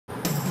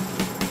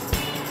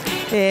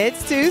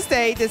It's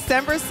Tuesday,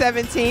 December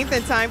 17th,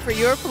 and time for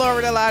your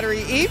Florida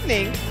Lottery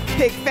Evening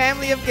Pick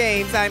Family of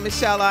Games. I'm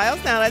Michelle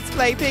Isles. Now let's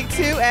play Pick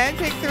 2 and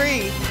Pick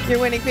 3. Your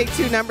winning Pick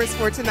 2 numbers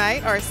for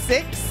tonight are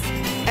 6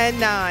 and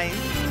 9.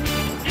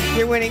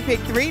 Your winning Pick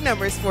 3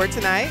 numbers for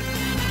tonight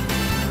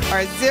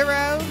are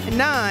 0,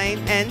 9,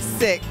 and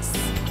 6.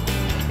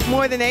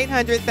 More than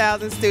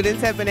 800,000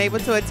 students have been able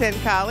to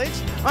attend college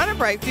on a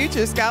Bright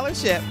Future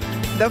scholarship.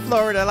 The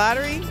Florida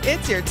Lottery,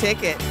 it's your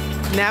ticket.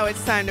 Now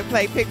it's time to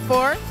play Pick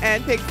 4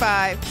 and Pick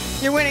 5.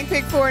 Your winning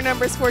Pick 4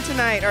 numbers for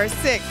tonight are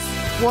 6,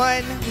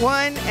 1,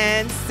 1,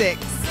 and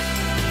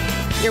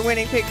 6. Your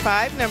winning Pick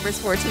 5 numbers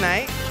for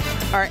tonight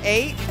are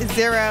 8,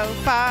 0,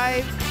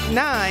 5,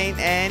 9,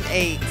 and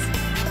 8.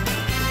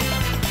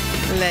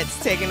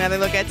 Let's take another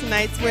look at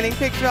tonight's winning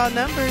Pick draw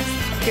numbers.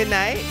 Good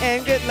night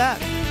and good luck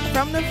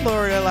from the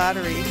Florida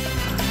Lottery.